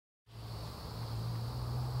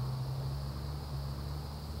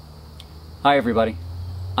Hi everybody.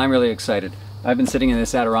 I'm really excited. I've been sitting in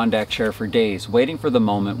this Adirondack chair for days, waiting for the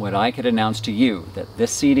moment when I could announce to you that this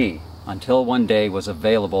CD, Until One Day, was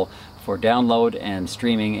available for download and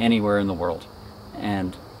streaming anywhere in the world.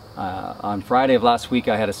 And on Friday of last week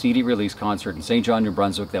I had a CD release concert in St. John, New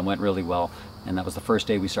Brunswick that went really well, and that was the first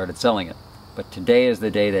day we started selling it. But today is the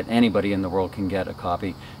day that anybody in the world can get a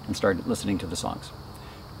copy and start listening to the songs.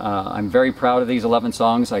 I'm very proud of these 11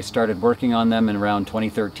 songs. I started working on them in around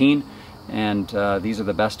 2013, and these are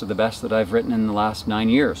the best of the best that I've written in the last 9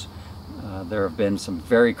 years. There have been some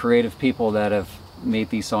very creative people that have made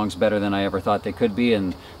these songs better than I ever thought they could be,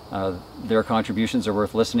 and their contributions are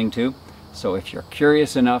worth listening to. So if you're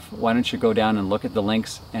curious enough, why don't you go down and look at the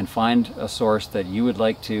links and find a source that you would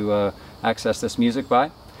like to access this music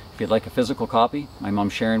by. If you'd like a physical copy, my mom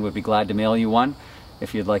Sharon would be glad to mail you one.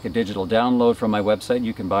 If you'd like a digital download from my website,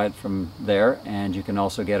 you can buy it from there, and you can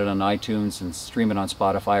also get it on iTunes and stream it on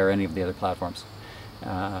Spotify or any of the other platforms.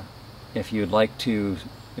 If you'd like to,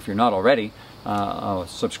 if you're not already a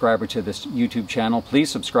subscriber to this YouTube channel, please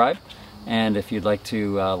subscribe. And if you'd like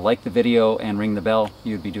to like the video and ring the bell,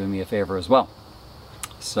 you'd be doing me a favor as well.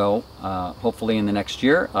 So hopefully in the next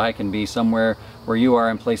year I can be somewhere where you are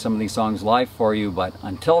and play some of these songs live for you, but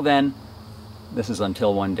until then, this is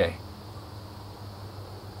Until One Day.